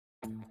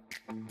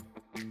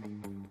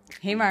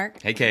Hey,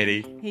 Mark. Hey,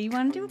 Katie. Hey, you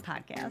want to do a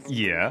podcast?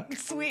 Yeah.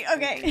 Sweet.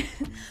 Okay.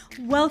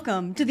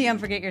 Welcome to the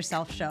Unforget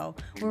Yourself show,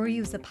 where we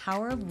use the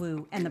power of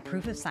woo and the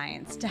proof of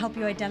science to help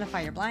you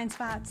identify your blind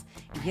spots,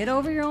 get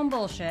over your own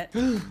bullshit,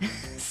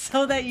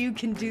 so that you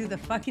can do the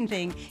fucking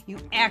thing you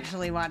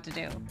actually want to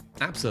do.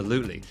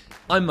 Absolutely.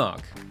 I'm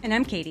Mark. And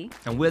I'm Katie.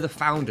 And we're the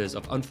founders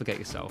of Unforget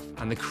Yourself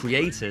and the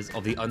creators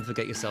of the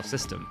Unforget Yourself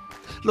system.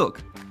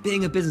 Look,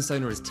 being a business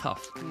owner is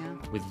tough. Yeah.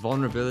 With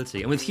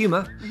vulnerability and with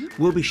humor,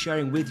 we'll be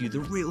sharing with you the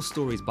real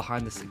stories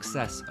behind the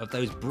success of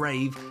those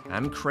brave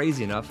and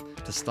crazy enough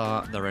to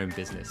start their own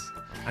business.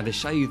 And to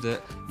show you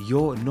that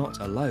you're not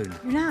alone.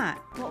 You're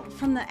not. Well,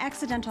 from the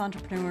accidental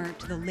entrepreneur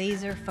to the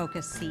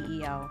laser-focused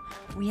CEO,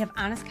 we have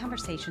honest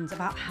conversations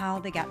about how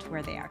they got to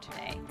where they are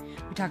today.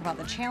 We talk about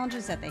the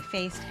challenges that they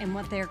faced and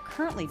what they're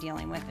currently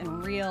dealing with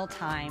in real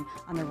time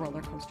on their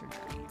roller coaster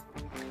journey.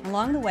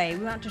 Along the way,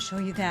 we want to show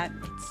you that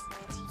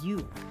it's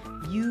you.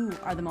 You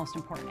are the most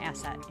important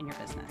asset in your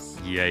business.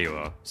 Yeah, you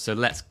are. So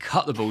let's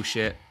cut the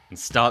bullshit and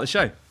start the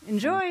show.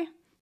 Enjoy.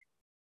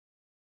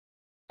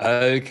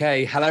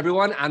 Okay, hello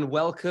everyone and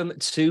welcome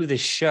to the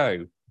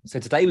show. So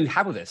today we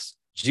have with us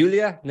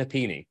Julia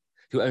Nepini,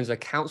 who owns a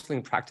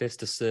counseling practice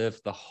to serve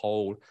the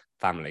whole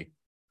family.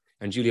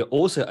 And Julia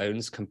also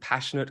owns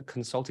Compassionate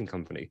Consulting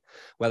Company,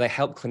 where they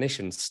help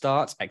clinicians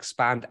start,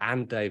 expand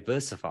and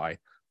diversify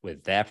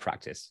with their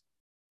practice.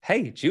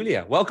 Hey,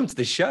 Julia, welcome to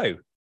the show.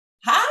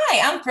 Hi,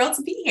 I'm thrilled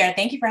to be here.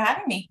 Thank you for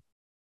having me.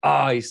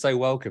 Oh, you're so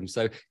welcome.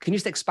 So can you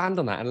just expand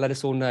on that and let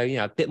us all know,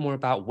 a bit more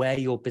about where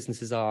your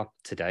businesses are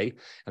today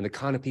and the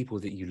kind of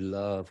people that you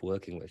love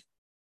working with?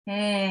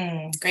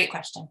 Great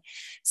question.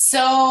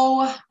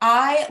 So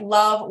I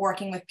love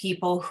working with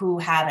people who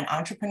have an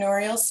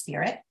entrepreneurial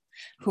spirit,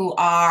 who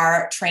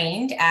are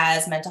trained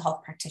as mental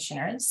health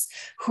practitioners,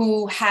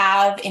 who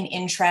have an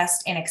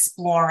interest in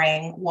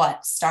exploring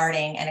what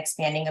starting and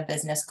expanding a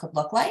business could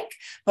look like,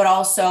 but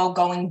also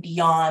going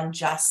beyond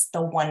just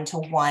the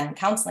one-to-one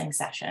counseling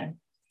session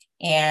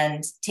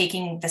and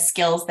taking the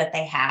skills that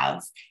they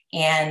have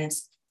and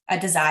a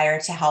desire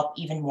to help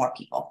even more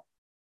people.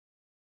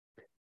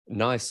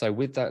 Nice. So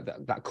with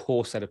that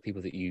core set of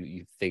people that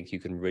you think you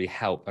can really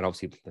help, and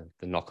obviously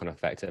the knock-on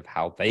effect of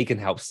how they can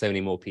help so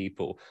many more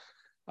people,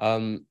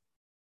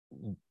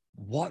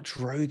 what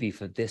drove you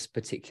for this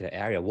particular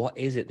area? What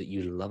is it that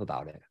you love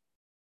about it?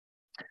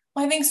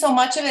 Well, I think so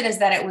much of it is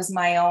that it was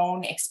my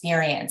own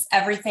experience.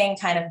 Everything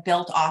kind of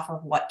built off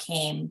of what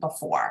came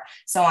before.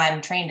 So I'm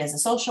trained as a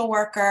social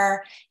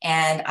worker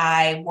and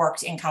I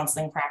worked in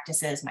counseling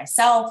practices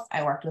myself.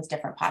 I worked with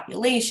different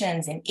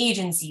populations and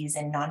agencies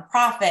and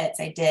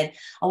nonprofits. I did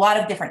a lot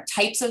of different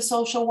types of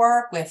social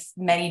work with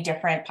many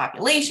different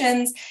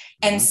populations.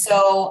 And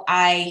so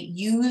I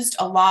used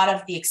a lot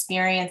of the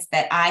experience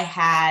that I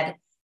had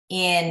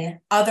in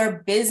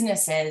other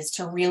businesses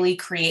to really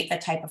create the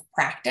type of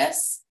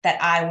practice that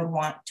I would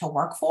want to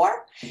work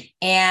for.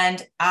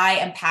 And I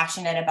am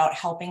passionate about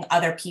helping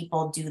other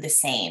people do the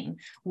same,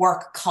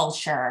 work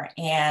culture,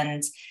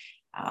 and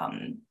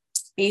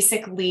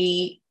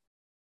basically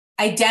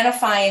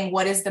identifying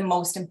what is the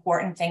most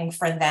important thing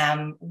for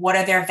them, what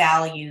are their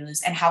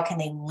values, and how can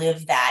they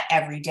live that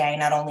every day,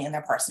 not only in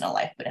their personal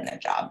life, but in their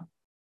job.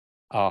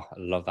 Oh, I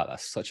love that.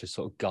 That's such a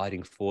sort of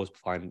guiding force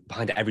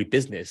behind every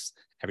business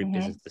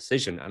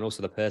decision, and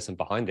also the person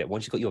behind it.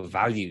 Once you've got your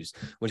values,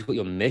 once you've got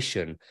your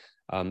mission,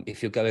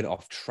 if you're going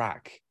off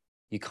track,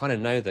 you kind of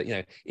know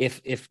that,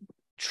 if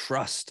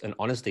trust and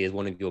honesty is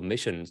one of your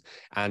missions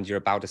and you're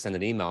about to send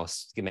an email,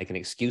 you make an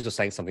excuse or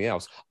saying something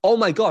else, oh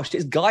my gosh,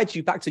 it guides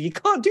you back to, you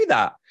can't do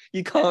that.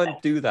 You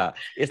can't do that.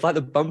 It's like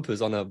the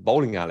bumpers on a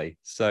bowling alley.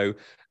 So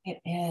it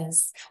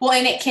is. Well,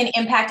 and it can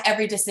impact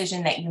every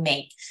decision that you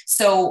make.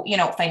 So,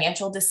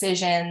 financial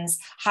decisions,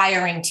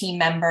 hiring team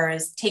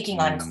members, taking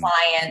on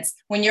clients.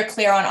 When you're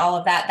clear on all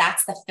of that,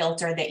 that's the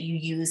filter that you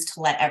use to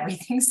let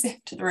everything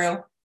sift through.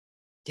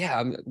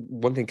 Yeah.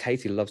 One thing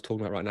Katie loves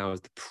talking about right now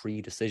is the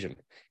pre-decision.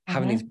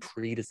 Having these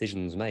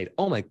pre-decisions made.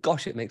 Oh my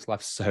gosh, it makes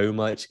life so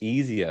much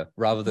easier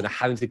rather than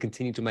having to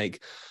continue to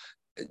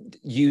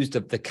use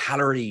the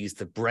calories,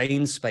 the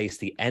brain space,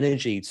 the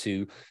energy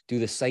to do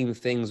the same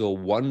things or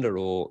wonder,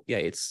 or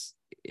it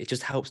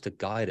just helps to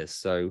guide us.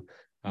 So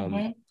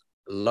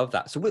love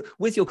that. So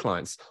with your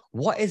clients,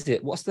 what is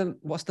it? What's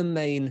the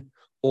main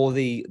or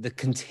the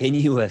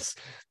continuous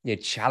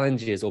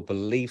challenges or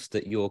beliefs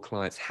that your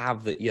clients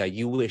have that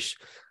you wish,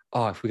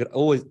 if we could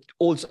always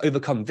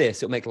overcome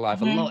this, it'll make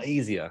life a lot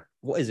easier?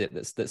 What is it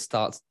that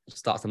starts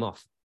them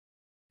off?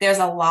 There's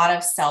a lot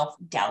of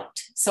self-doubt.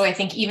 So I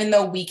think even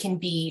though we can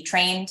be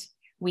trained,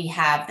 we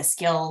have the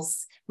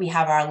skills, we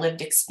have our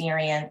lived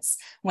experience,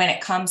 when it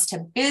comes to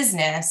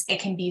business, it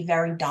can be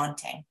very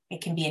daunting.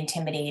 It can be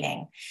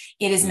intimidating.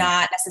 It is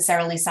not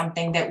necessarily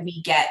something that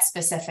we get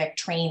specific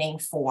training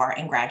for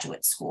in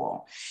graduate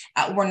school.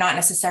 We're not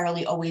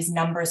necessarily always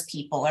numbers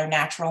people or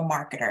natural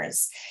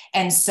marketers.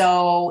 And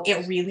so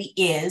it really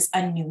is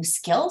a new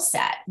skill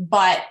set,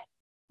 but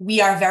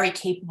we are very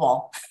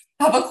capable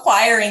of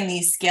acquiring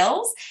these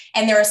skills.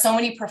 And there are so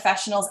many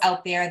professionals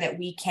out there that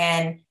we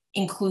can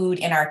include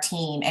in our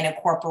team and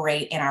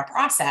incorporate in our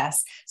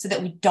process so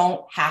that we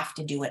don't have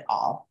to do it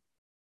all.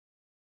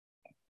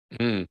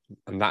 And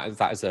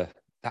that is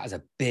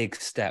a big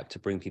step to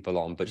bring people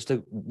on. But just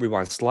to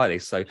rewind slightly,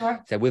 so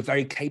we're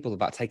very capable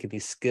about taking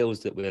these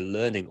skills that we're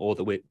learning or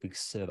that we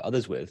serve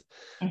others with.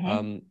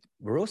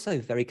 We're also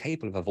very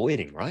capable of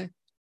avoiding, right?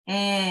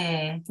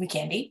 We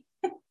can be.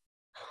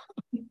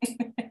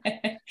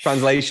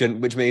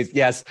 Translation, which means,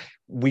 yes,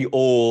 we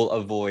all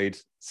avoid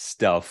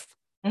stuff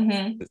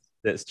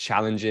that's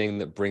challenging,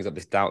 that brings up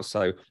this doubt.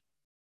 So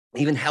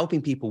even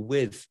helping people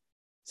with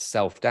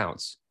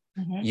self-doubts,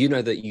 you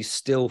know that you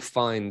still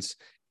find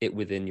it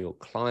within your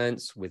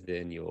clients,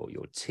 within your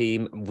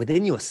team,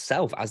 within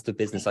yourself as the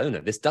business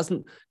owner. This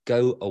doesn't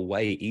go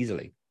away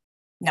easily.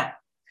 No.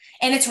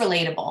 And it's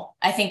relatable.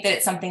 I think that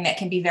it's something that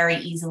can be very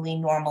easily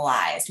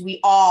normalized. We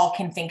all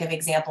can think of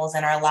examples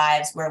in our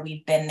lives where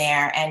we've been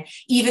there. And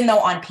even though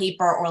on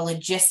paper or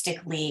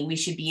logistically, we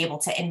should be able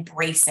to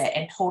embrace it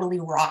and totally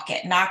rock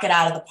it, knock it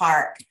out of the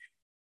park,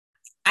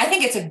 I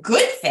think it's a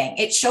good thing.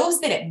 It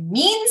shows that it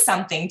means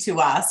something to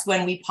us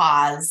when we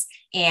pause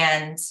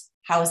and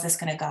how is this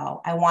going to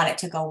go? I want it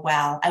to go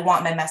well. I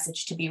want my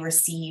message to be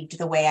received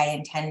the way I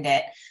intend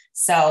it.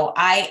 So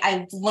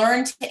I've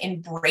learned to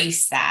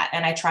embrace that.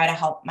 And I try to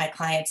help my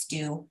clients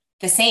do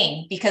the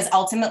same, because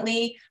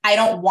ultimately I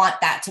don't want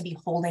that to be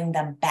holding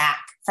them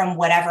back from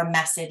whatever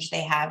message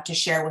they have to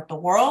share with the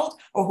world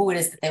or who it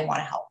is that they want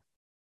to help.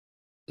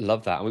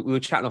 Love that. We were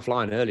chatting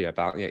offline earlier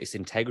about its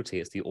integrity,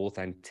 it's the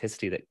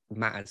authenticity that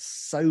matters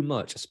so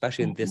much,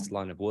 especially in this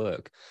line of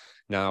work.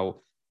 Now,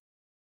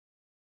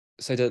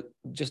 so to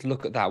just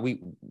look at that,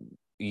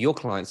 your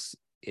clients,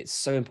 it's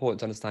so important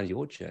to understand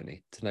your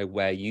journey, to know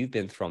where you've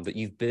been from, that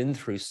you've been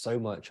through so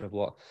much of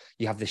what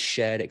you have, this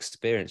shared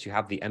experience, you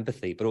have the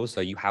empathy, but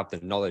also you have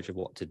the knowledge of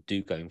what to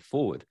do going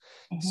forward.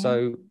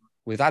 So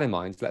with that in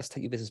mind, let's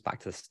take your business back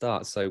to the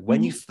start. So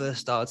when you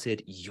first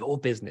started your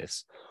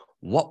business,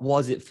 what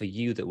was it for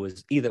you that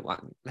was either,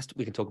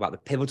 we can talk about the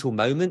pivotal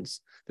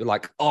moments. They're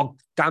like, oh,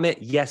 damn it.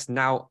 Yes,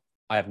 now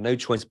I have no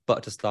choice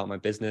but to start my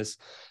business.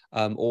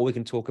 Or we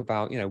can talk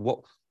about,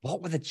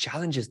 what were the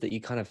challenges that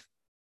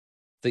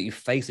you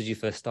faced as you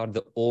first started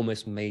that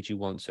almost made you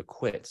want to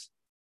quit?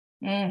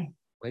 Where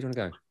do you want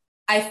to go?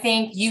 I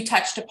think you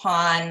touched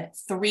upon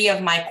 3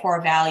 of my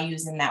core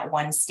values in that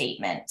one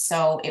statement.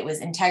 So it was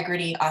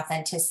integrity,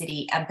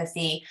 authenticity,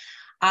 empathy.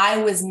 I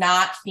was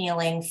not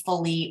feeling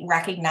fully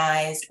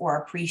recognized or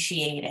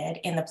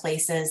appreciated in the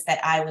places that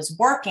I was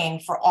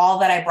working for all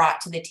that I brought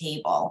to the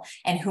table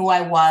and who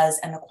I was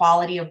and the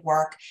quality of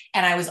work.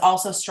 And I was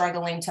also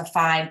struggling to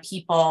find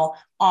people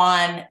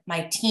on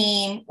my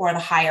team or the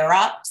higher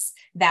ups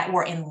that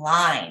were in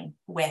line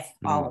with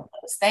all of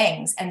those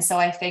things. And so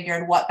I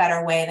figured, what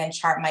better way than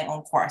chart my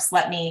own course?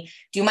 Let me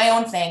do my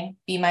own thing,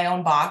 be my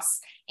own boss,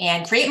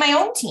 and create my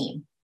own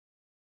team.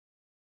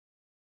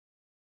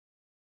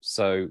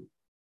 So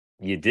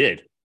you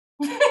did.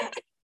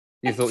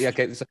 You thought, yeah,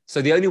 okay.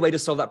 So the only way to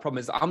solve that problem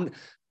is,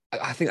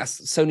 I think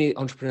that's so many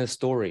entrepreneur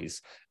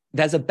stories.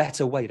 There's a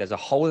better way. There's a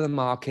hole in the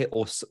market,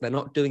 or they're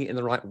not doing it in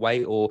the right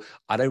way, or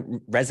I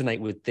don't resonate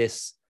with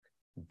this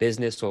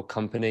business or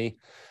company.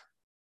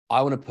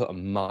 I want to put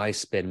my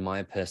spin,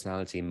 my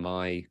personality,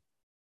 I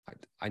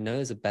know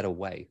there's a better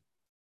way.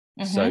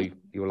 So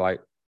you're like,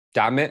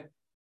 damn it,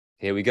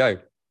 here we go.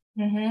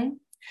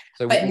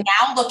 So, but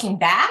now looking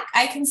back,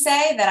 I can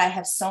say that I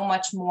have so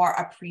much more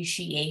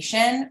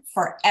appreciation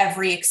for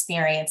every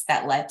experience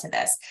that led to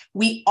this.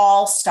 We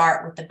all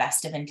start with the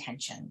best of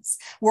intentions.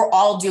 We're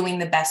all doing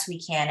the best we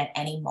can at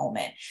any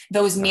moment.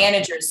 Those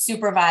managers,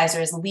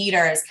 supervisors,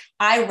 leaders,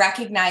 I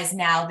recognize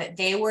now that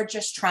they were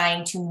just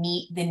trying to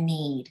meet the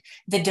need,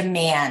 the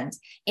demand,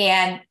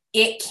 and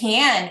it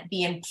can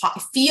be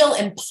feel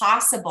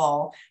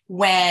impossible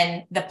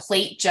when the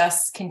plate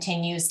just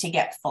continues to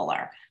get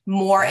fuller.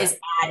 More is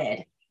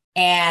added.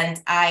 And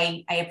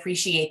I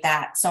appreciate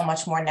that so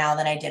much more now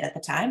than I did at the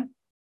time.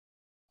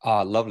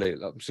 Lovely.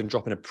 I'm just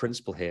dropping a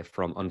principle here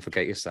from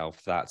Unforget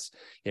Yourself. That's,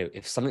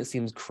 if something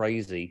seems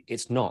crazy,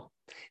 it's not.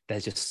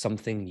 There's just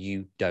something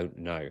you don't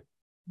know.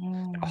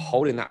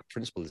 Holding that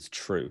principle is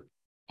true.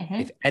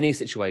 If any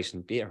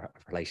situation, be it a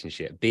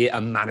relationship, be it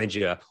a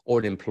manager or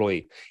an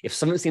employee, if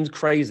something seems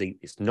crazy,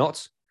 it's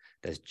not.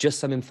 There's just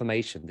some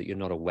information that you're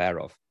not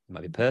aware of. It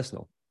might be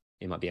personal,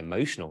 it might be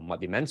emotional, it might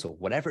be mental,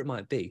 whatever it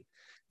might be.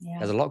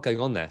 There's a lot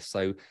going on there.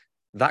 So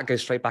that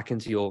goes straight back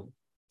into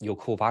your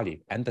core value,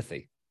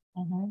 empathy.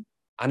 And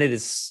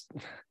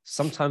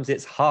sometimes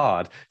it's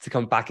hard to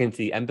come back into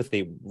the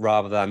empathy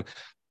rather than,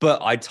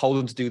 but I told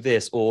them to do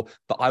this, or,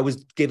 but I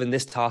was given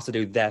this task to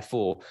do,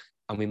 therefore,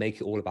 and we make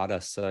it all about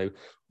us. So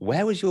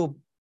where was your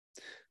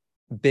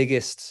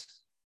biggest,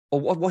 or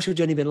what's your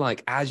journey been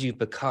like as you've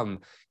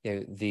become,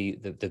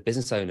 the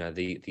business owner,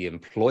 the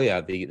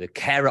employer, the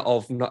carer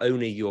of not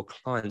only your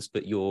clients,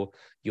 but your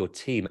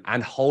team,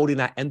 and holding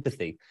that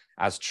empathy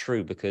as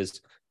true,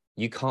 because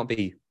you can't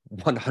be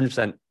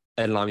 100%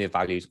 in line with your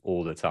values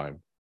all the time?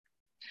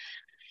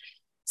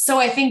 So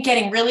I think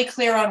getting really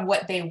clear on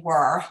what they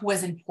were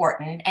was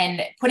important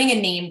and putting a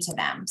name to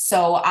them.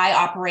 So I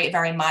operate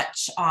very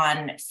much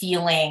on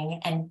feeling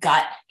and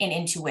gut and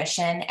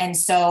intuition. And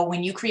so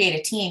when you create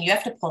a team, you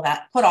have to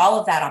put all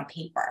of that on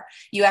paper.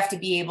 You have to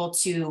be able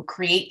to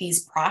create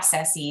these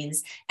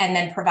processes and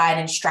then provide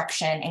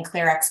instruction and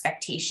clear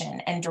expectation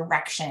and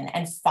direction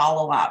and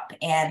follow up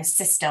and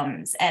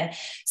systems. And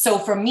so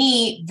for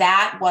me,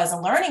 that was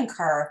a learning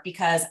curve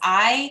because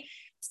I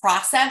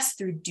process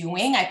through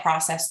doing, I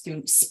process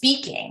through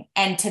speaking,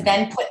 and to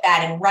then put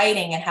that in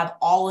writing and have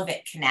all of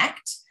it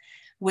connect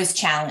was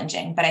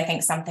challenging, but I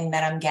think something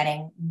that I'm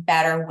getting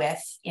better with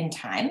in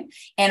time.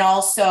 And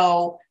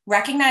also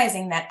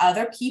recognizing that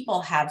other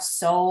people have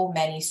so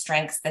many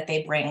strengths that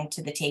they bring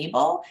to the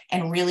table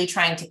and really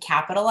trying to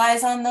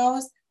capitalize on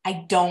those.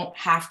 I don't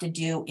have to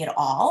do it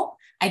all.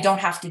 I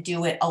don't have to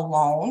do it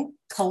alone.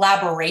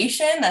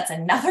 Collaboration, that's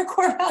another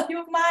core value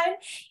of mine,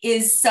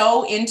 is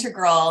so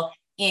integral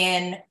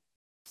in,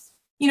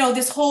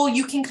 this whole,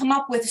 you can come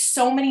up with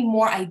so many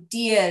more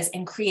ideas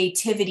and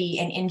creativity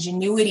and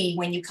ingenuity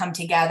when you come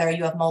together.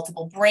 You have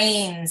multiple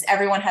brains.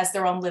 Everyone has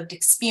their own lived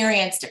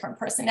experience, different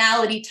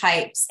personality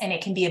types, and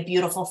it can be a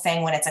beautiful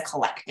thing when it's a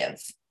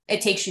collective. It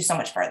takes you so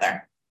much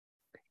further.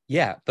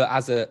 Yeah, but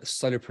as a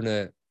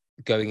solopreneur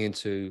going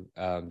into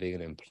being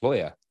an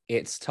employer,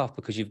 it's tough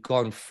because you've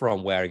gone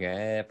from wearing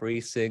every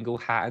single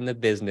hat in the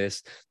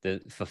business, the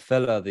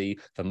fulfiller, the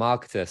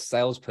marketer,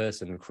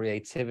 salesperson,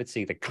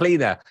 creativity, the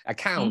cleaner,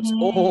 accounts,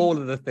 all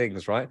of the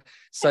things, right?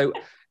 So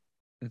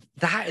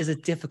that is a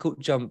difficult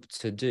jump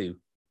to do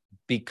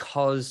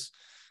because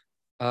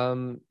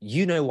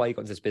you know why you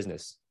got into this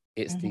business.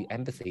 It's the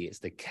empathy, it's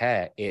the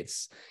care,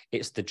 it's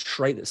the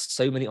trait that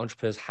so many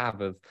entrepreneurs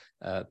have of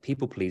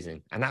people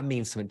pleasing. And that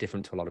means something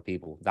different to a lot of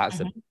people.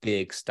 That's a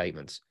big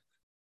statement.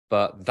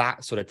 But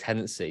that sort of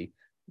tendency,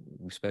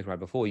 we've spoken about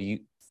before,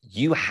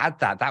 you had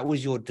that. That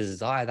was your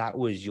desire. That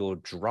was your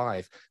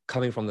drive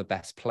coming from the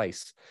best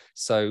place.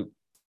 So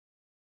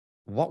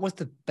what was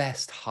the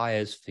best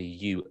hires for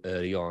you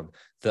early on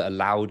that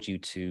allowed you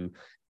to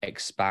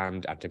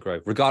expand and to grow,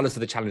 regardless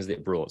of the challenges that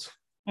it brought?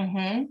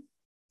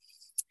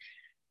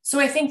 So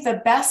I think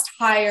the best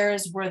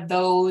hires were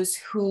those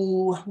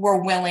who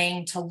were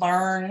willing to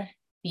learn,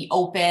 be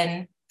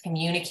open,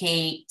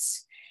 communicate,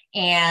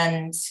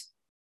 and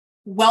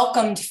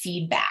welcomed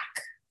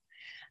feedback,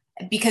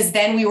 because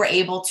then we were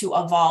able to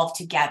evolve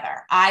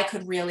together. I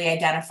could really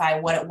identify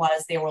what it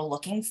was they were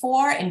looking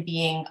for in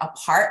being a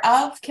part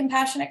of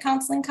Compassionate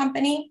Counseling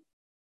Company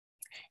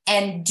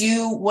and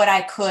do what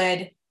I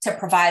could to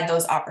provide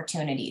those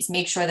opportunities,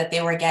 make sure that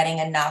they were getting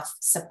enough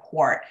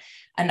support,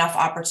 enough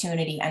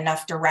opportunity,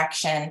 enough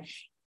direction.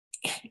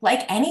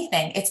 Like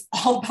anything, it's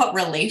all about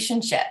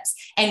relationships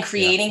and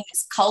creating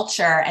this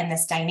culture and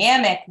this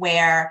dynamic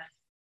where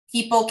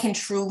people can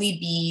truly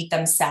be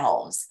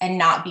themselves and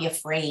not be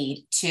afraid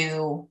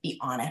to be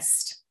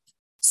honest.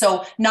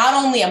 So not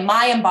only am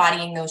I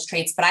embodying those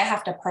traits, but I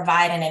have to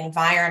provide an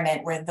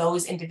environment where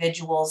those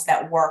individuals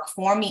that work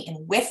for me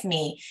and with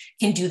me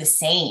can do the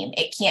same.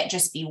 It can't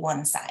just be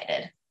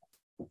one-sided.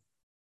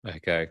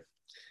 Okay.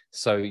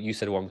 So you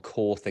said one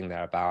core thing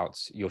there about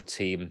your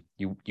team.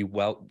 You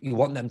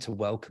want them to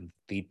welcome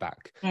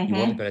feedback. You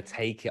want them to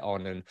take it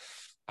on and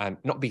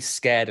not be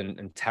scared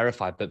and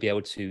terrified, but be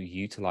able to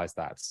utilize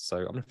that. So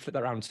I'm going to flip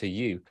that around to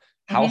you.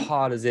 How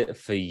hard is it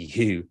for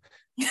you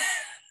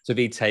to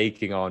be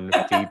taking on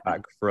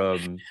feedback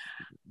from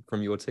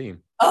your team?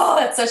 Oh,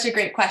 that's such a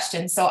great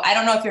question. So I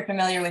don't know if you're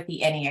familiar with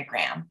the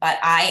Enneagram, but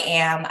I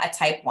am a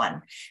type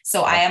 1.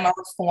 So I am a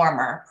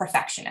reformer,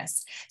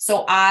 perfectionist.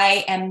 So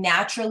I am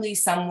naturally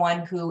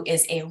someone who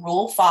is a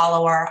rule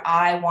follower.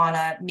 I want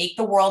to make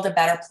the world a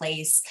better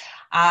place.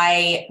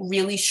 I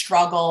really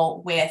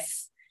struggle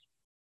with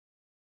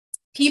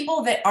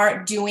people that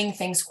aren't doing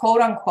things,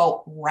 quote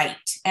unquote, right.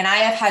 And I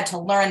have had to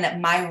learn that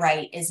my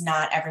right is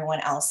not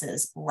everyone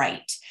else's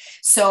right.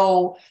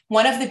 So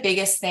one of the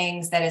biggest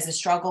things that is a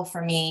struggle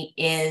for me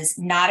is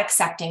not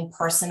accepting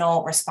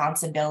personal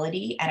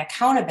responsibility and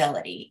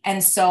accountability.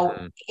 And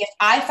so if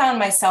I found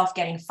myself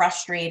getting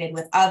frustrated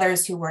with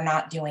others who were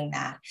not doing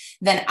that,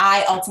 then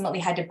I ultimately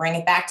had to bring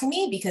it back to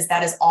me because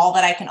that is all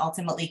that I can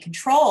ultimately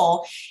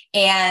control.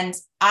 And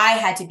I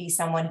had to be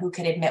someone who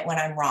could admit when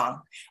I'm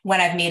wrong,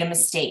 when I've made a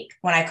mistake,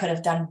 when I could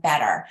have done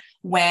better,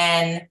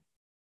 when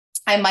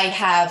I might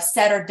have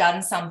said or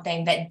done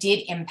something that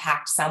did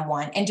impact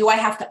someone. And do I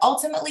have to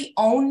ultimately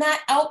own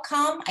that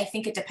outcome? I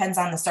think it depends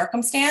on the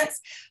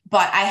circumstance,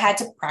 but I had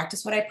to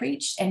practice what I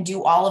preached and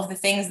do all of the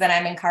things that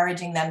I'm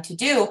encouraging them to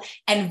do.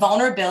 And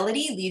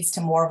vulnerability leads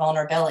to more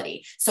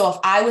vulnerability. So if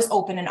I was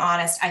open and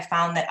honest, I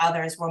found that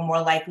others were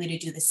more likely to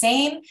do the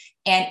same.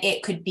 And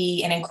it could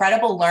be an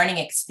incredible learning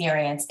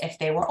experience if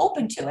they were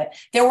open to it.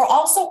 There were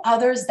also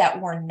others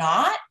that were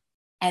not.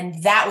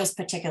 And that was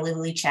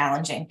particularly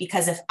challenging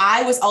because if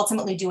I was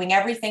ultimately doing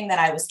everything that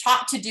I was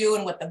taught to do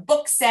and what the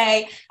books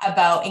say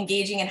about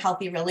engaging in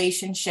healthy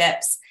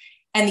relationships,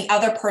 and the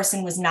other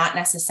person was not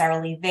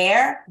necessarily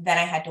there, then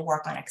I had to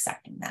work on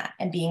accepting that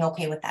and being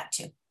okay with that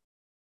too.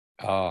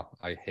 Oh,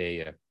 I hear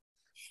you.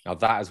 Now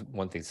that is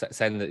one thing,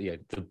 saying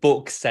that, the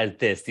book said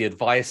this, the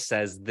advice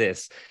says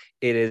this.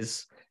 It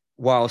is,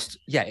 whilst,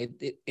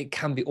 it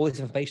can be, all this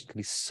information can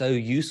be so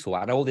useful,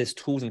 and all these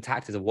tools and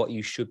tactics of what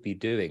you should be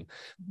doing.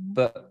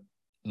 But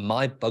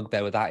my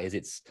bugbear with that is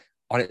it's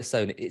on its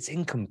own, it's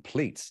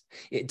incomplete.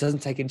 It doesn't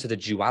take into the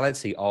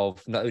duality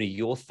of not only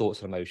your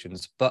thoughts and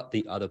emotions, but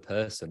the other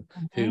person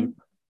who,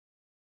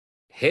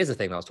 here's the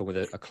thing, I was talking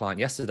with a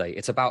client yesterday.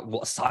 It's about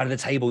what side of the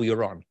table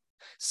you're on.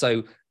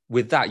 So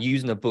with that,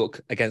 using a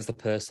book against the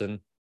person,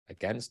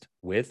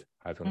 with,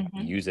 however you want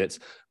to use it,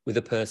 with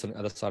the person on the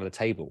other side of the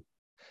table.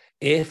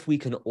 If we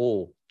can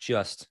all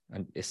just,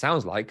 and it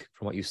sounds like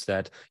from what you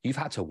said, you've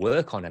had to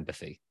work on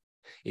empathy.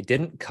 It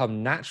didn't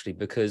come naturally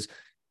because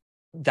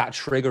that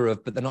trigger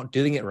of, but they're not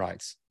doing it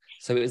right.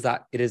 So it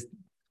is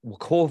a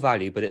core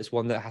value, but it's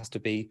one that has to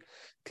be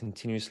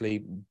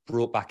continuously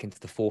brought back into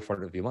the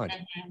forefront of your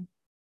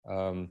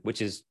mind,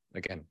 which is,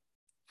 again,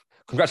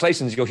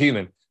 congratulations, you're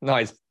human.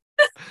 Nice.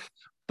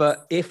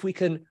 But if we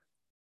can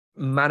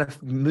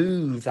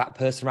move that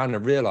person around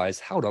and realize,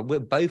 hold on, we're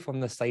both on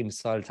the same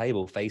side of the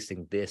table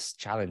facing this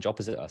challenge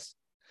opposite us.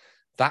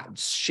 That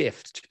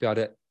shift to be able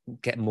to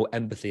get more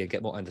empathy and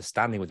get more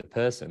understanding with the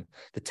person.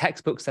 The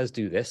textbook says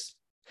do this.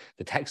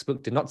 The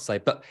textbook did not say,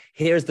 but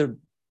here's the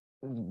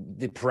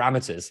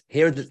parameters.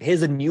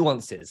 Here's the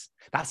nuances.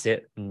 That's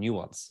it,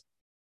 nuance.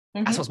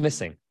 That's what's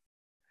missing.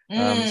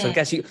 So I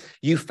guess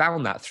you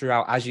found that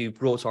throughout as you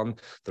brought on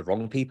the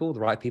wrong people, the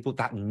right people,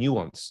 that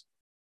nuance.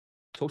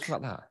 Talk to me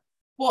about that.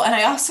 Well, and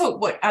I also,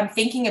 what I'm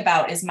thinking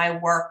about is my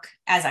work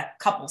as a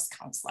couples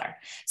counselor.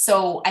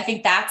 So I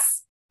think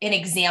that's an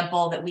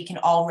example that we can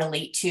all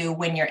relate to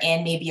when you're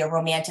in maybe a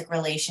romantic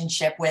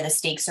relationship where the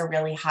stakes are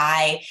really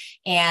high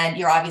and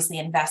you're obviously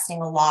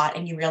investing a lot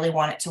and you really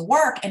want it to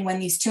work. And when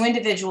these two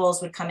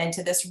individuals would come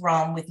into this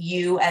room with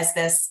you as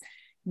this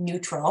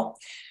neutral,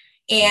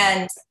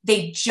 and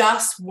they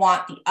just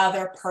want the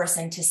other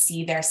person to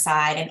see their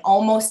side and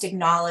almost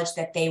acknowledge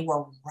that they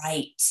were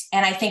right.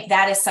 And I think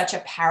that is such a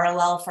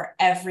parallel for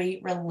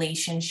every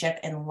relationship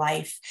in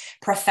life,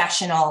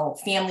 professional,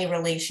 family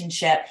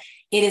relationship.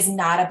 It is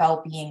not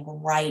about being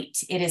right.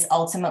 It is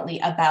ultimately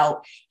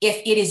about,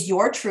 if it is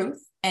your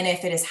truth and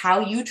if it is how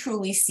you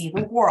truly see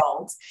the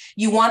world,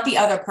 you want the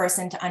other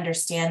person to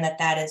understand that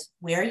that is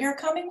where you're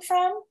coming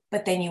from,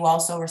 but then you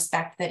also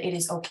respect that it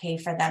is okay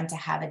for them to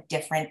have a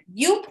different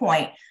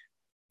viewpoint.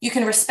 You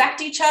can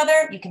respect each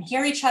other, you can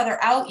hear each other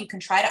out, you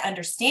can try to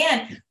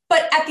understand,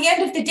 but at the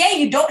end of the day,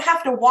 you don't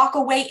have to walk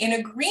away in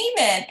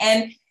agreement.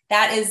 And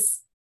that is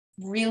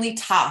really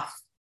tough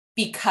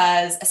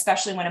because,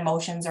 especially when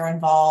emotions are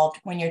involved,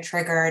 when you're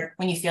triggered,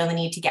 when you feel the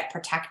need to get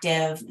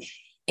protective,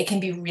 it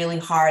can be really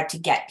hard to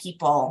get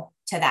people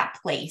to that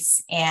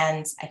place.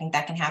 And I think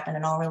that can happen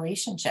in all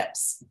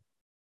relationships.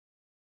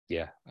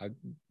 Yeah,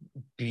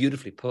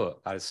 beautifully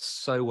put. That is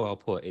so well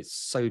put. It's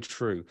so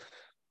true.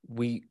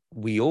 We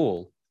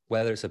all,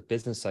 whether it's a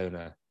business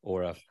owner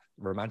or a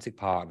romantic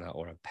partner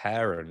or a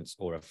parent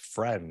or a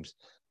friend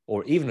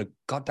or even a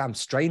goddamn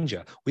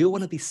stranger, we all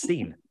want to be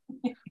seen.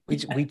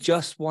 We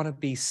just want to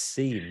be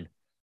seen.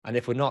 And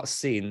if we're not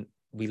seen,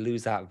 we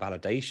lose that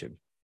validation.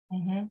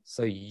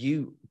 So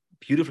you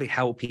beautifully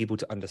help people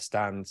to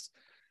understand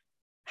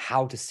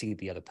how to see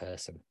the other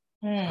person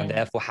and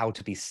therefore how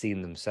to be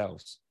seen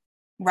themselves.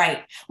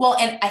 Right. Well,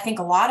 and I think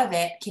a lot of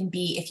it can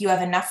be if you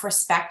have enough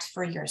respect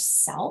for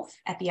yourself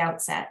at the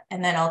outset,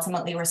 and then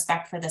ultimately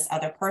respect for this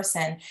other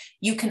person,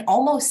 you can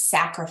almost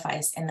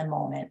sacrifice in the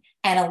moment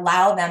and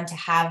allow them to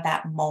have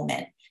that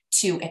moment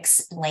to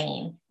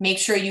explain. Make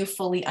sure you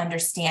fully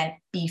understand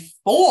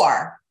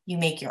before you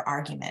make your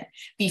argument,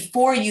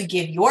 before you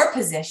give your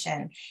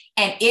position.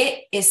 And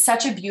it is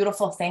such a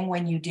beautiful thing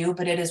when you do,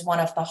 but it is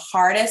one of the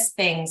hardest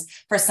things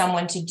for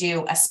someone to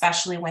do,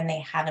 especially when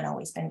they haven't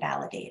always been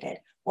validated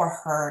or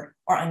heard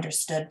or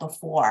understood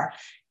before.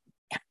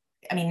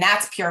 I mean,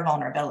 that's pure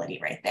vulnerability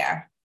right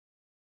there.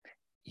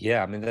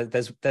 Yeah, I mean,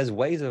 there's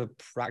ways of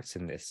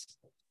practicing this,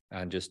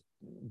 and just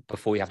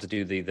before you have to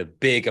do the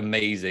big,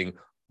 amazing,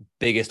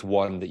 biggest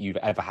one that you've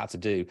ever had to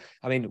do.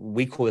 I mean,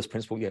 we call this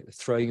principle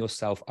throwing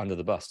yourself under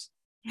the bus.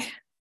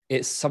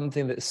 It's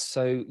something that's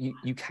so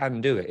you can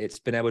do it. It's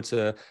been able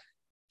to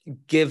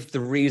give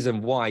the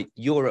reason why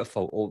you're at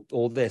fault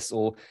or this,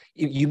 or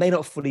you may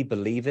not fully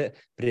believe it,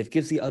 but it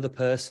gives the other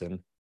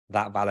person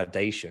that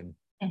validation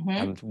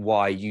and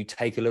why you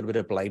take a little bit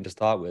of blame to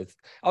start with.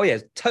 Oh yeah,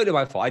 it's totally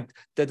my fault.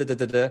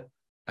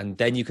 And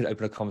then you can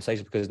open a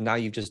conversation because now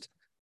you've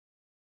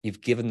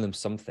given them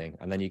something,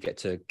 and then you get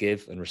to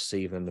give and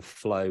receive, and the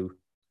flow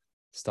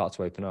starts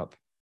to open up.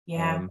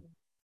 Yeah.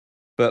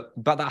 But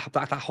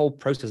that whole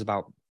process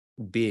about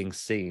being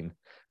seen,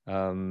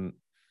 it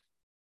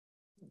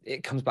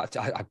comes back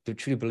to, I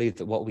truly believe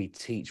that what we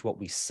teach, what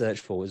we search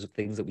for is the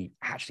things that we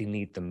actually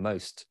need the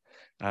most.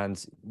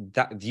 And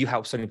that you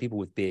help so many people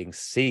with being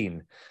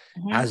seen.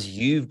 As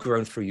you've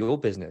grown through your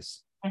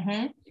business,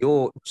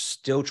 you're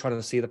still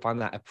trying to find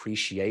that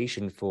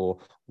appreciation for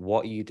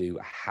what you do,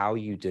 how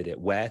you did it,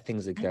 where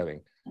things are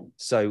going.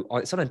 So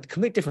it's on a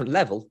completely different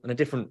level and a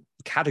different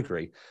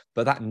category,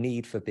 but that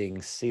need for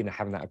being seen and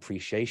having that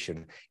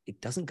appreciation,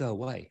 it doesn't go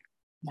away.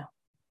 No.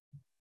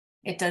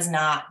 It does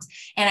not.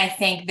 And I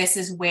think this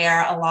is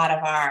where a lot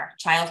of our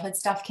childhood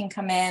stuff can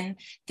come in.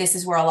 This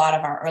is where a lot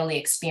of our early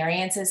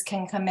experiences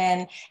can come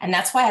in. And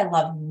that's why I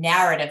love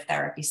narrative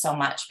therapy so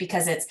much,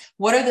 because it's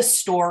what are the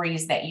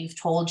stories that you've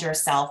told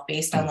yourself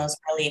based on those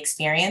early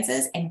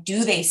experiences, and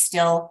do they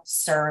still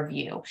serve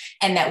you?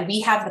 And that we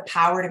have the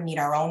power to meet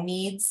our own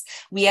needs.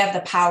 We have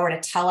the power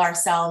to tell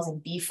ourselves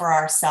and be for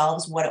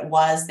ourselves what it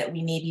was that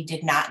we maybe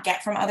did not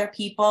get from other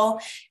people.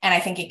 And I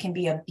think it can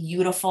be a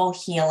beautiful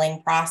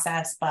healing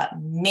process, but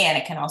man,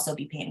 it can also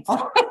be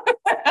painful.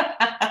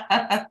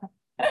 I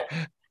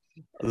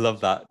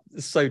love that.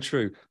 It's so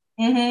true.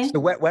 So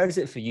where is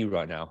it for you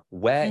right now?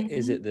 Where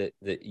is it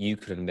that you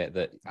can admit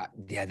that,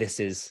 yeah, this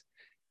is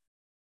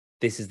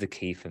the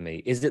key for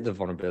me? Is it the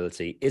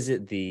vulnerability? Is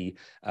it the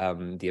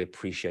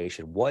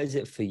appreciation? What is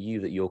it for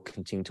you that you're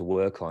continuing to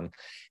work on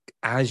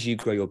as you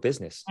grow your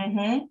business?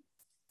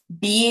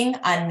 Being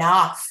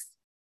enough.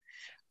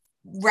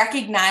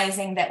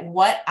 Recognizing that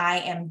what I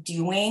am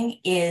doing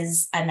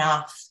is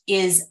enough,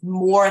 is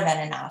more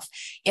than enough.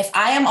 If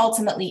I am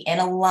ultimately in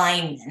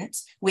alignment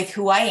with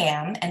who I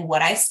am and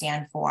what I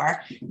stand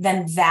for,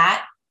 then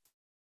that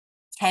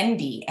can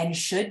be and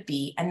should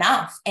be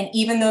enough. And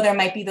even though there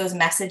might be those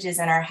messages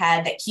in our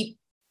head that keep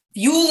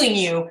fueling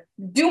you,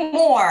 do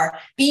more,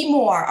 be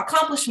more,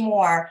 accomplish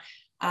more,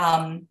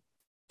 I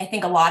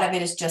think a lot of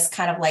it is just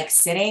kind of like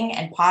sitting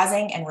and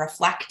pausing and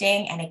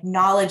reflecting and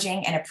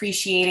acknowledging and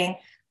appreciating.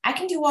 I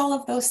can do all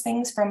of those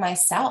things for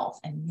myself.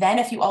 And then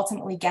if you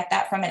ultimately get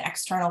that from an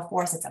external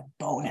force, it's a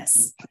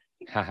bonus.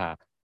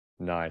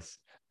 Nice.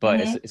 But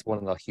it's one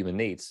of our human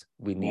needs.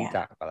 We need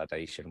that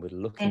validation. We're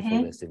looking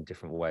for this in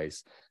different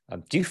ways.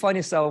 Do you find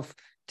yourself,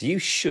 do you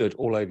should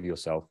all over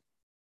yourself?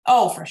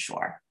 Oh, for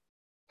sure.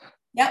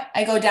 Yep.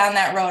 I go down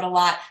that road a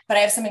lot, but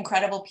I have some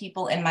incredible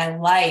people in my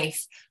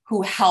life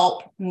who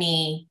help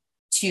me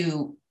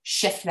to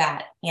shift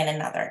that in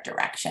another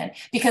direction,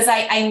 because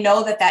I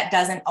know that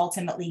doesn't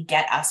ultimately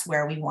get us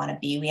where we want to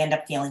be. We end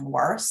up feeling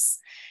worse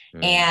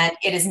and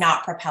it is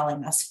not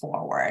propelling us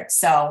forward.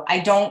 So I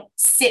don't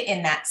sit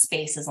in that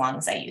space as long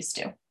as I used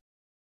to.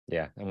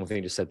 Yeah. And one thing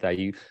you just said there,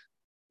 you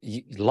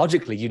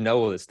logically, you know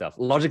all this stuff.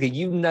 Logically,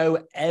 you know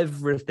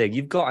everything.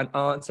 You've got an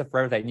answer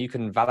for everything. You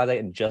can validate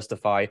and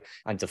justify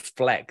and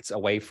deflect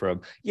away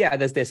from, yeah,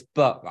 there's this,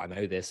 but I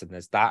know this, and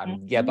there's that.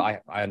 And yeah,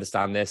 but I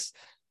understand this.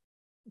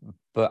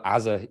 But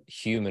as a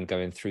human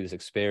going through this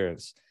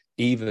experience,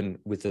 even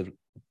with the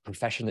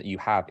profession that you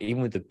have,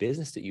 even with the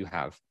business that you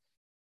have,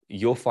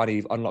 you're finding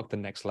you've unlocked the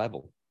next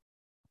level.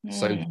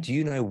 So do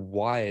you know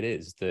why it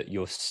is that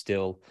you're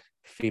still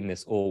feeling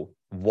this, or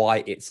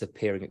why it's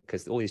appearing?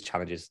 Because all these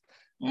challenges,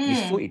 you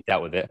thought you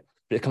dealt with it,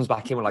 but it comes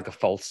back in with like a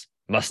false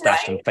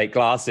mustache and fake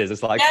glasses.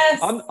 It's like,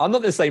 I'm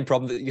not the same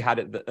problem that you had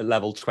at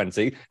level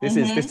 20. This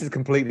is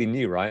completely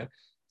new, right?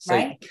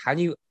 So can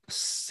you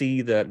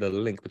see the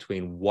link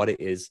between what it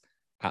is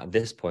at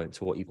this point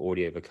to what you've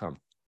already overcome?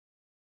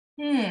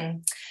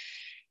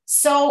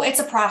 So it's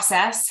a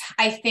process.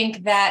 I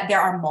think that there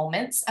are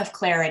moments of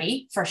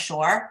clarity for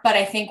sure, but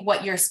I think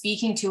what you're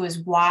speaking to is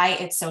why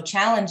it's so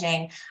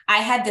challenging. I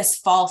had this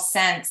false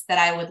sense that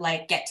I would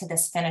like get to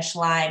this finish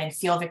line and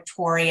feel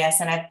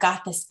victorious and I've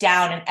got this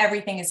down and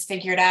everything is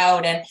figured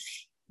out, and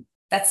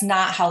that's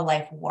not how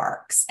life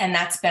works. And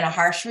that's been a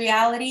harsh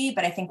reality.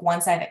 But I think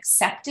once I've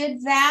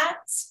accepted that,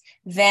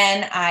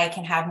 then I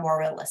can have more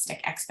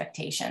realistic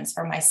expectations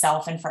for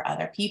myself and for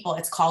other people.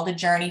 It's called a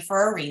journey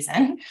for a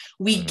reason.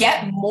 We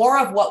get more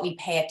of what we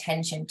pay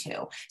attention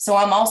to. So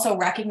I'm also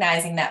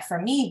recognizing that for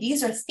me,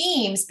 these are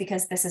themes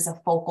because this is a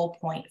focal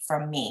point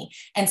for me.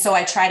 And so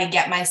I try to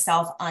get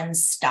myself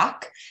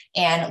unstuck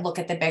and look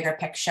at the bigger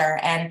picture.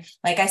 And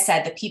like I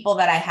said, the people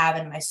that I have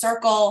in my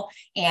circle,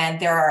 and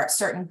there are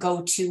certain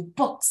go-to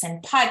books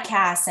and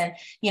podcasts. And,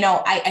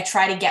 I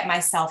try to get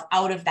myself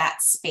out of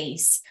that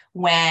space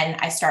when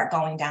I start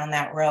going down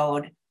that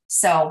road.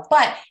 So,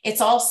 but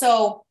it's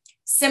also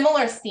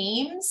similar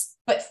themes,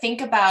 but think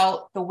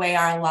about the way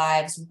our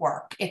lives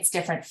work. It's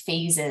different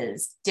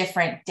phases,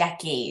 different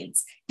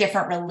decades,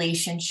 different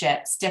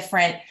relationships,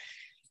 different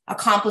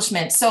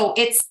accomplishments. So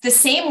it's the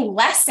same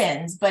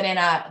lessons, but in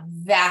a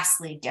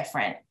vastly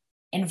different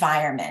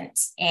environment.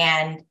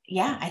 And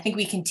yeah, I think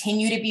we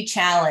continue to be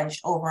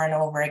challenged over and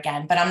over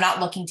again, but I'm not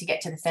looking to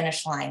get to the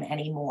finish line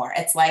anymore.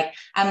 It's like,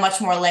 I'm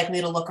much more likely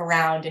to look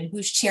around and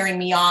who's cheering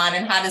me on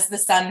and how does the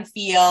sun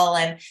feel?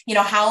 And,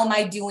 how am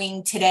I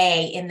doing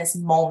today in this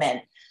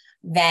moment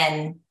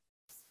than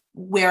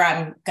where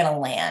I'm going to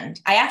land.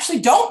 I actually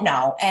don't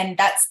know. And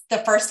that's the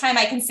first time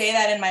I can say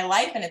that in my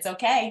life, and it's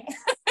okay.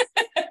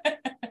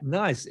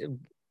 Nice.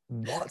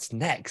 What's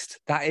next?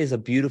 That is a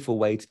beautiful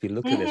way to be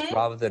looking at this,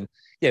 rather than,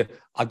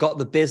 I've got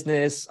the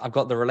business, I've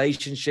got the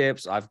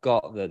relationships, I've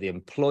got the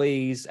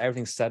employees,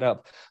 everything set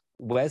up.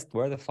 Where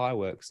are the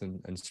fireworks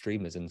and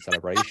streamers and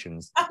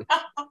celebrations?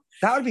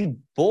 That would be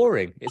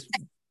boring.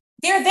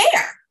 They're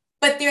there,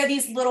 but they're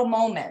these little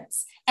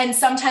moments. And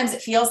sometimes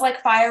it feels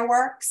like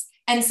fireworks.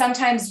 And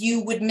sometimes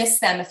you would miss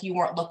them if you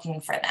weren't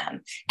looking for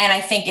them. And I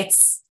think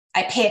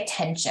I pay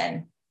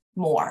attention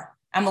more.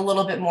 I'm a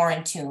little bit more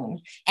in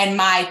tune, and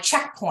my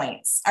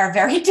checkpoints are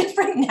very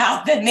different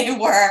now than they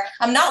were.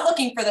 I'm not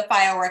looking for the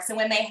fireworks. And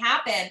when they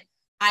happen,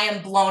 I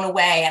am blown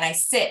away, and I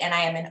sit and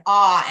I am in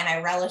awe and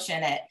I relish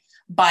in it,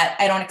 but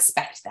I don't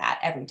expect that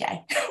every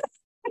day.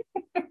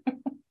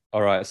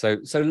 All right. So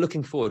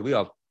looking forward, we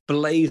are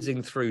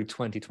blazing through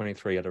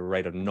 2023 at a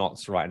rate of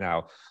knots right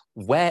now.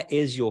 Where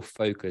is your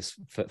focus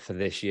for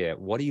this year?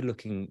 What are you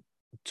looking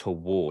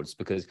towards?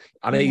 Because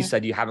I know you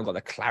said you haven't got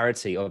the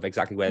clarity of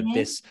exactly where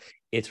this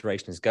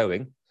iteration is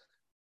going,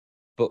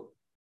 but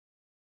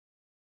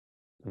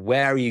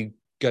where are you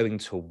going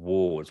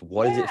towards?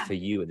 What is it for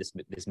you at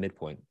this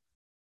midpoint?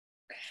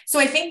 So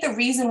I think the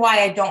reason why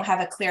I don't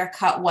have a clear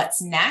cut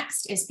what's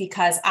next is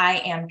because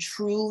I am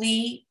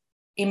truly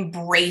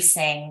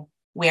embracing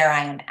where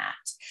I am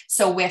at.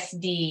 So with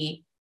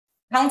the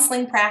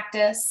counseling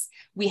practice,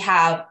 we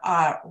have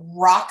a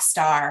rock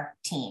star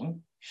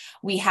team.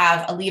 We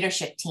have a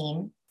leadership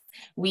team.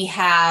 We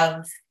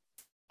have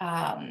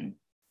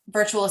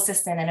virtual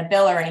assistant and a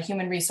biller and a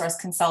human resource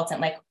consultant.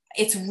 Like,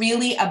 it's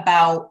really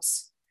about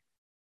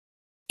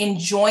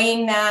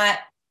enjoying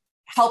that,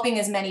 helping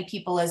as many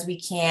people as we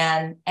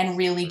can, and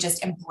really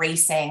just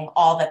embracing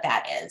all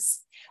that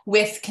is.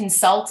 With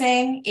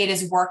consulting, it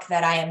is work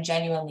that I am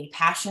genuinely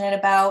passionate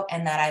about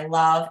and that I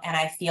love and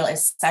I feel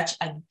is such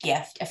a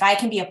gift. If I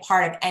can be a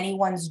part of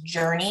anyone's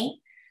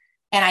journey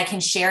and I can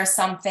share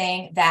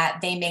something that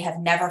they may have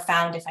never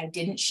found if I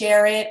didn't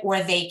share it,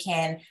 or they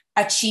can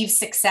achieve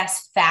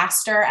success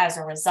faster as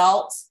a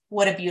result,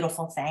 what a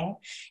beautiful thing.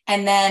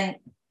 And then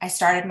I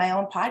started my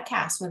own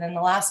podcast within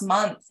the last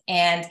month.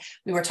 And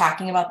we were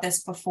talking about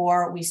this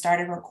before we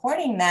started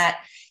recording,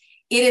 that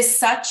it is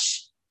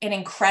such an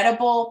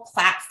incredible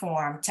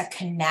platform to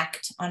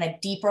connect on a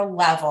deeper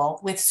level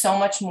with so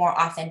much more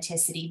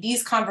authenticity.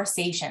 These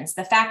conversations,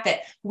 the fact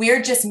that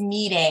we're just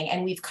meeting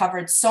and we've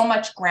covered so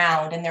much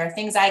ground and there are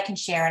things I can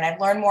share and I've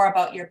learned more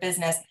about your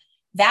business.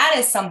 That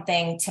is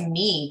something to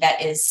me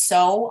that is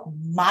so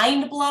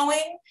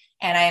mind-blowing,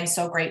 and I am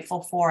so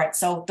grateful for it.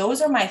 So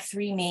those are my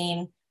three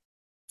main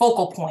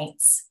focal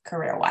points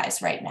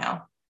career-wise right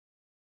now.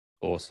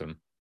 Awesome.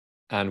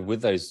 And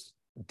with those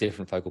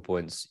different focal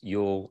points,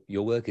 your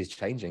work is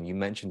changing. You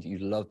mentioned you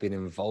love being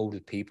involved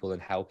with people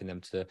and helping them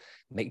to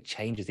make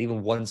changes.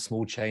 Even one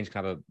small change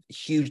can have a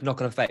huge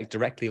knock-on effect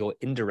directly or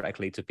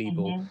indirectly to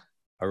people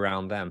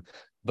around them.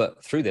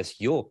 But through this,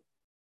 your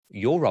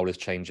role is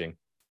changing.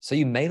 So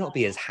you may not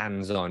be as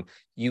hands-on.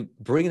 You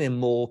bringing in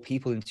more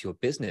people into your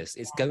business,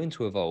 it's going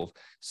to evolve.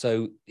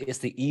 So it's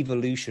the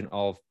evolution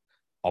of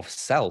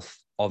self,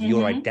 of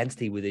your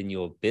identity within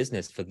your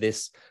business for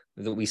this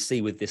that we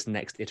see with this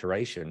next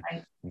iteration.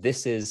 Right.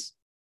 This is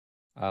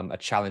a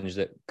challenge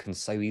that can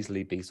so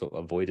easily be sort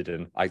of avoided,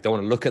 and I don't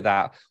want to look at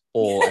that,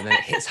 and then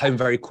it hits home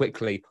very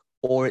quickly,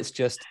 or it's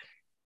just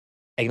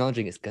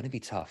acknowledging it's going to be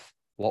tough.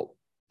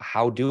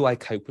 How do I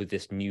cope with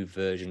this new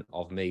version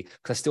of me?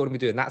 Because I still want to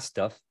be doing that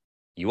stuff.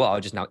 You are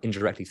just now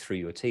indirectly through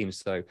your team.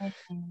 So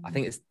I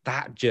think it's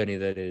that journey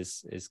that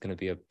is going to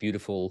be a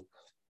beautiful,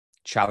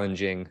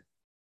 challenging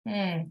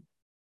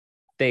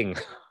thing,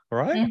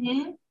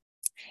 right?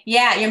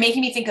 Yeah, you're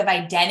making me think of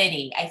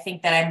identity. I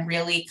think that I'm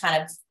really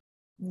kind of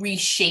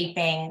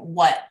reshaping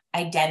what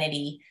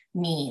identity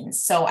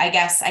means. So I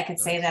guess I could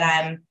say that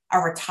I'm a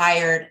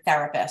retired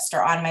therapist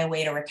or on my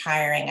way to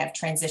retiring. I've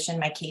transitioned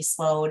my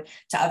caseload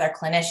to other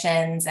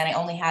clinicians, and I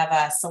only have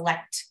a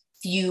select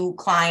few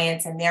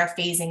clients, and they're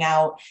phasing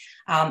out.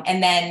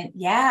 And then,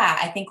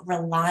 I think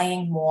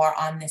relying more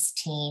on this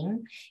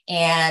team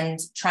and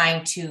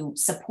trying to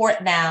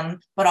support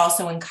them, but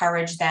also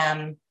encourage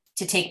them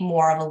to take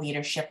more of a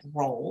leadership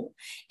role,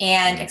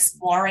 and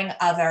exploring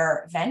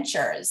other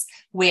ventures,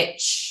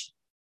 which,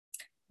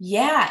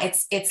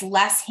 it's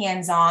less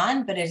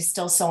hands-on, but it is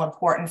still so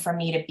important for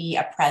me to be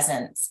a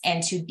presence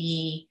and to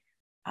be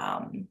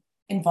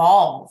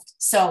involved.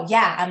 So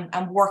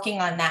I'm working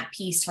on that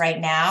piece right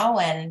now,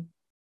 and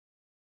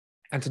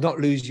to not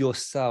lose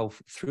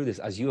yourself through this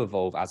as you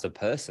evolve as a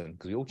person,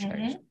 because we all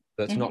change.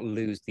 But to not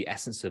lose the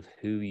essence of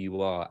who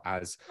you are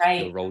as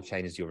your role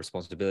changes, your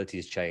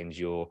responsibilities change,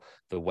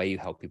 the way you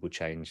help people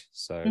change.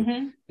 So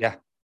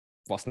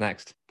what's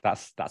next?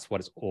 That's what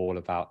it's all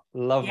about.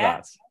 Love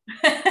that.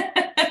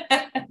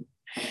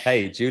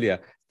 Hey, Julia,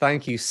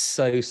 thank you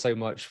so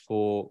much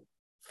for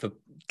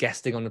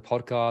guesting on the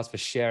podcast, for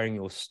sharing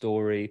your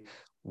story,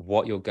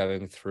 what you're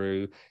going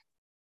through,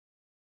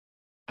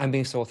 and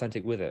being so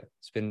authentic with it.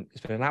 It's been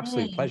an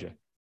absolute pleasure.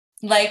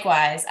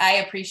 Likewise, I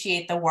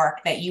appreciate the work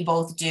that you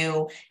both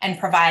do and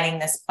providing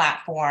this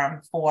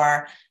platform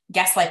for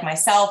guests like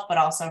myself, but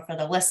also for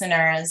the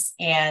listeners,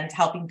 and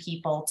helping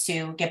people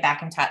to get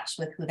back in touch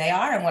with who they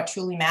are and what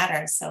truly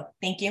matters. So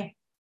thank you.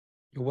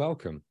 You're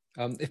welcome.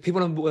 If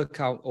people want to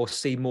work out or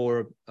see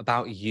more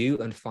about you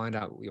and find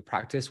out your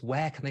practice,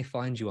 where can they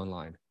find you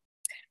online?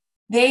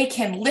 They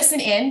can listen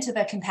in to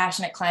the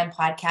Compassionate Climb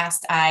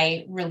podcast.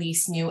 I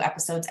release new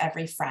episodes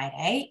every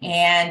Friday.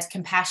 And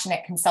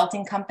Compassionate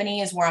Consulting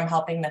Company is where I'm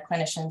helping the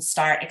clinicians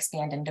start,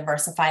 expand, and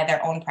diversify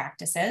their own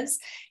practices.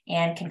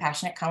 And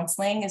Compassionate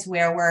Counseling is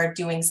where we're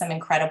doing some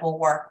incredible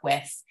work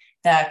with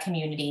the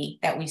community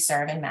that we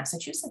serve in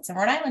Massachusetts and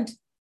Rhode Island.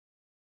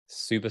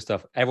 Super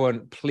stuff.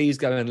 Everyone, please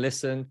go and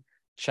listen,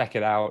 check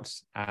it out,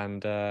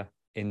 and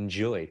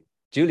enjoy.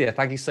 Julia,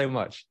 thank you so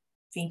much.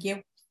 Thank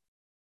you.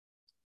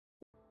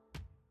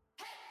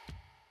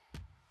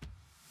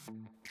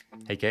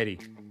 Hey, Katie.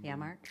 Yeah,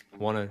 Mark?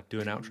 Want to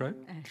do an outro?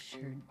 I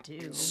sure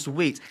do.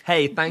 Sweet.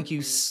 Hey, thank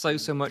you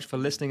so much for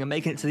listening and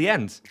making it to the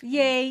end.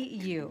 Yay,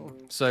 you.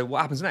 So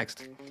what happens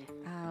next?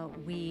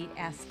 We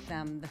ask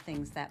them the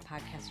things that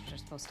podcasters are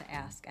supposed to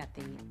ask at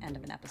the end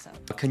of an episode.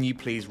 Can you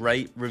please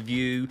rate,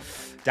 review,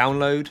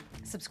 download?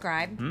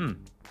 Subscribe.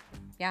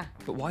 Yeah.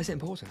 But why is it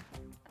important?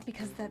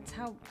 Because that's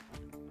how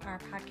our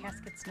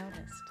podcast gets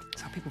noticed.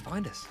 That's how people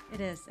find us.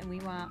 It is, and we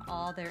want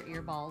all their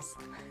earballs.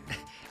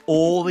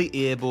 All the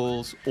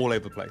earballs all over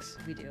the place.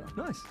 We do.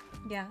 Nice.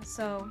 Yeah,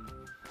 so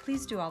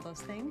please do all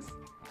those things.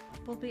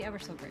 We'll be ever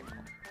so grateful.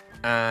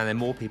 And then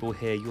more people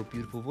hear your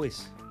beautiful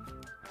voice.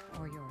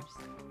 Or yours.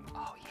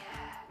 Oh,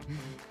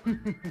 yeah.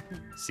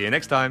 See you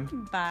next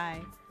time.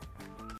 Bye.